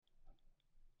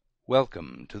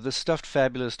Welcome to the Stuffed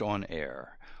Fabulist on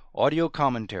Air, audio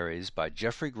commentaries by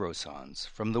Jeffrey Grossans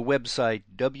from the website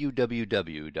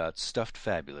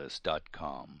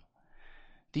www.stuffedfabulist.com.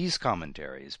 These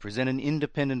commentaries present an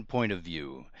independent point of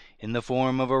view in the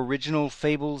form of original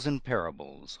fables and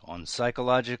parables on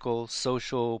psychological,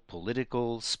 social,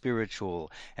 political,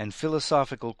 spiritual, and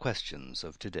philosophical questions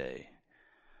of today.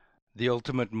 The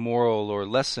ultimate moral or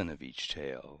lesson of each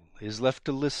tale is left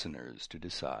to listeners to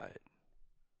decide.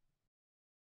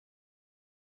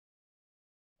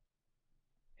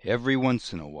 Every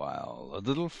once in a while, a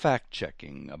little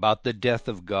fact-checking about the death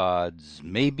of gods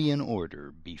may be in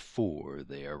order before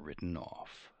they are written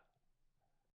off.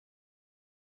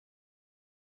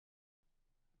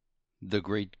 The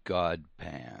Great God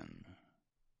Pan.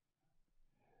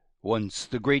 Once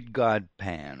the great god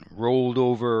Pan rolled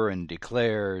over and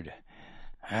declared,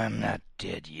 "I'm not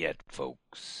dead yet,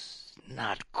 folks.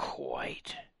 Not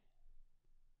quite."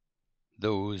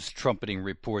 Those trumpeting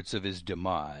reports of his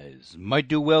demise might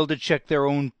do well to check their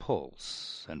own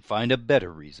pulse and find a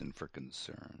better reason for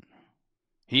concern.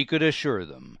 He could assure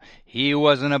them he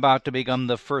wasn't about to become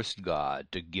the first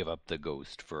god to give up the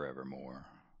ghost forevermore.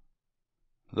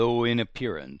 Though in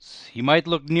appearance he might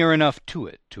look near enough to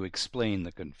it to explain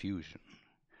the confusion.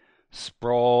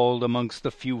 Sprawled amongst the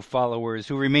few followers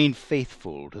who remained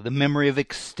faithful to the memory of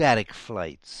ecstatic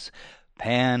flights,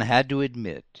 Pan had to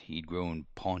admit he'd grown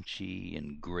paunchy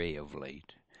and gray of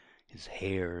late, his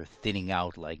hair thinning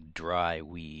out like dry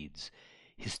weeds,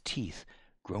 his teeth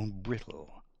grown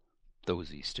brittle,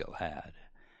 those he still had,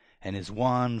 and his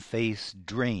wan face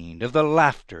drained of the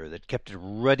laughter that kept it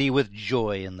ruddy with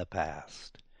joy in the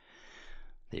past.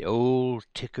 The old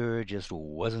ticker just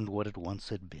wasn't what it once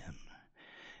had been,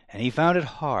 and he found it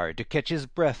hard to catch his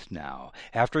breath now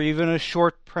after even a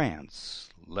short prance,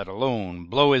 let alone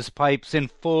blow his pipes in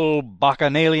full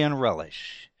bacchanalian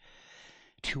relish.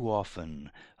 Too often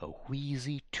a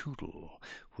wheezy tootle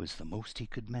was the most he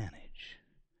could manage.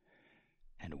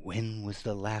 And when was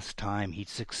the last time he'd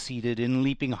succeeded in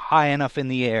leaping high enough in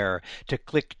the air to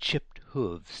click chipped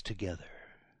hooves together?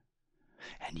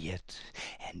 And yet,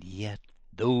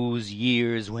 those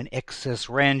years when excess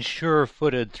ran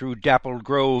sure-footed through dappled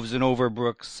groves and over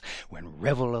brooks, when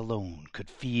revel alone could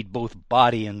feed both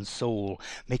body and soul,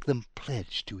 make them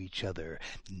pledge to each other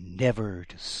never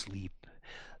to sleep,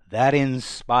 that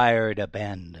inspired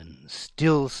abandon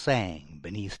still sang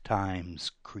beneath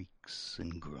time's creaks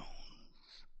and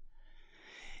groans.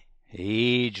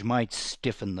 Age might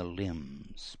stiffen the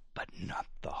limbs, but not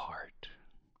the heart.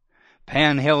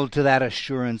 Pan held to that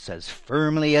assurance as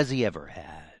firmly as he ever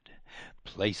had.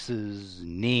 Places,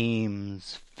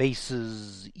 names,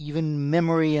 faces, even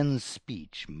memory and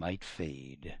speech might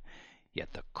fade,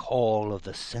 yet the call of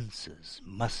the senses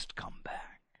must come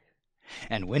back.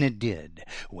 And when it did,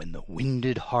 when the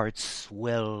winded heart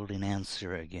swelled in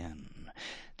answer again,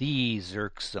 these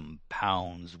irksome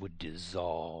pounds would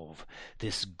dissolve,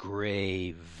 this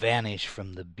gray vanish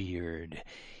from the beard,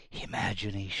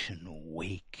 imagination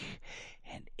wake,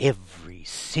 and every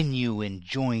sinew and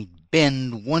joint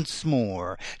bend once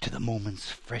more to the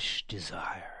moment's fresh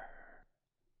desire.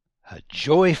 A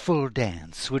joyful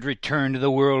dance would return to the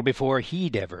world before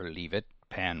he'd ever leave it,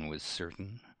 Pan was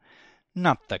certain.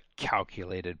 Not the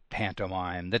calculated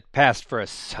pantomime that passed for a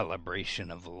celebration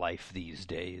of life these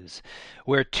days,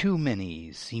 where too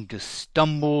many seem to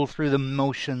stumble through the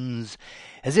motions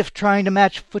as if trying to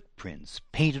match footprints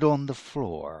painted on the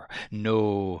floor.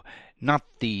 No, not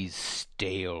these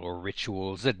stale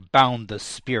rituals that bound the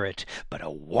spirit, but a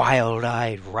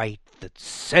wild-eyed rite that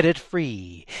set it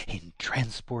free in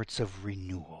transports of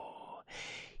renewal.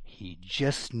 He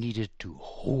just needed to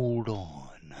hold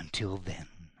on until then.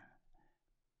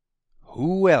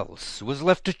 Who else was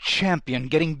left to champion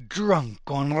getting drunk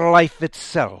on life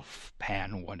itself,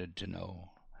 Pan wanted to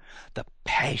know. The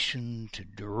passion to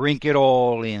drink it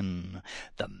all in,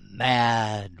 the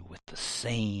mad with the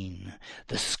sane,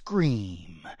 the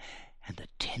scream and the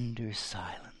tender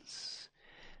silence,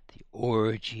 the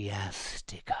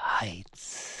orgiastic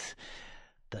heights,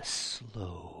 the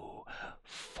slow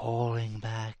falling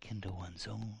back into one's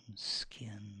own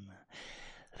skin,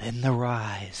 then the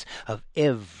rise of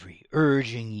every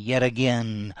urging yet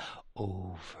again,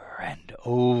 over and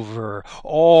over,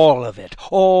 all of it,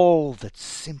 all that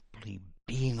simply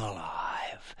being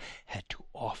alive had to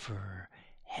offer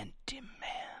and demand.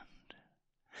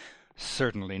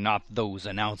 Certainly not those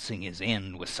announcing his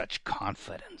end with such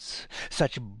confidence,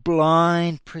 such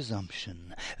blind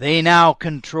presumption. They now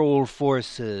control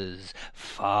forces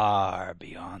far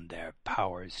beyond their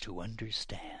powers to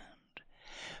understand.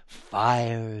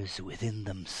 Fires within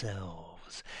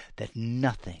themselves that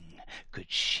nothing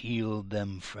could shield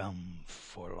them from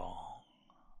for long.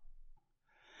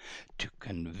 To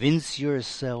convince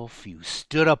yourself you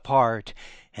stood apart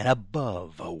and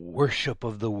above a worship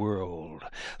of the world,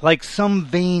 like some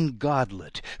vain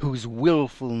godlet whose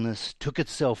wilfulness took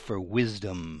itself for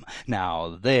wisdom, now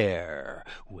there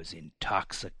was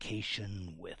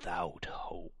intoxication without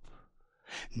hope.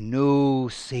 No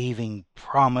saving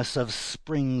promise of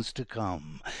springs to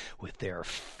come with their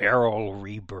feral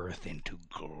rebirth into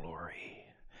glory.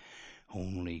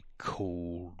 Only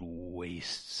cold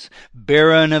wastes,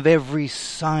 barren of every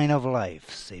sign of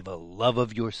life save a love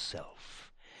of yourself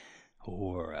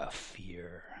or a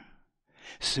fear.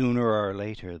 Sooner or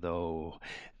later, though,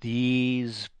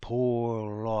 these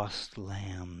poor lost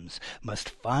lambs must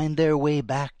find their way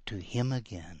back to him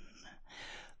again,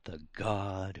 the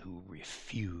God who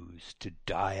refused to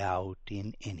die out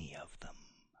in any of them.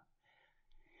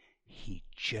 He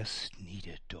just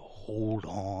needed to hold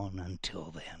on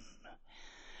until then.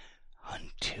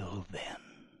 Until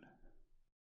then.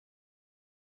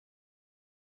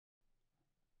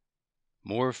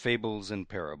 More fables and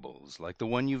parables, like the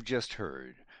one you've just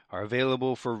heard, are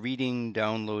available for reading,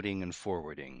 downloading, and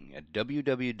forwarding at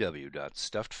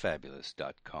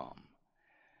www.stuffedfabulous.com.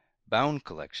 Bound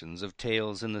collections of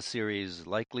tales in the series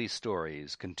Likely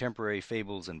Stories, Contemporary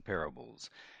Fables and Parables,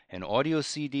 and audio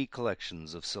CD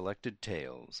collections of selected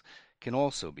tales can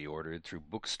also be ordered through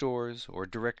bookstores or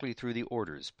directly through the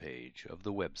orders page of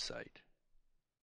the website.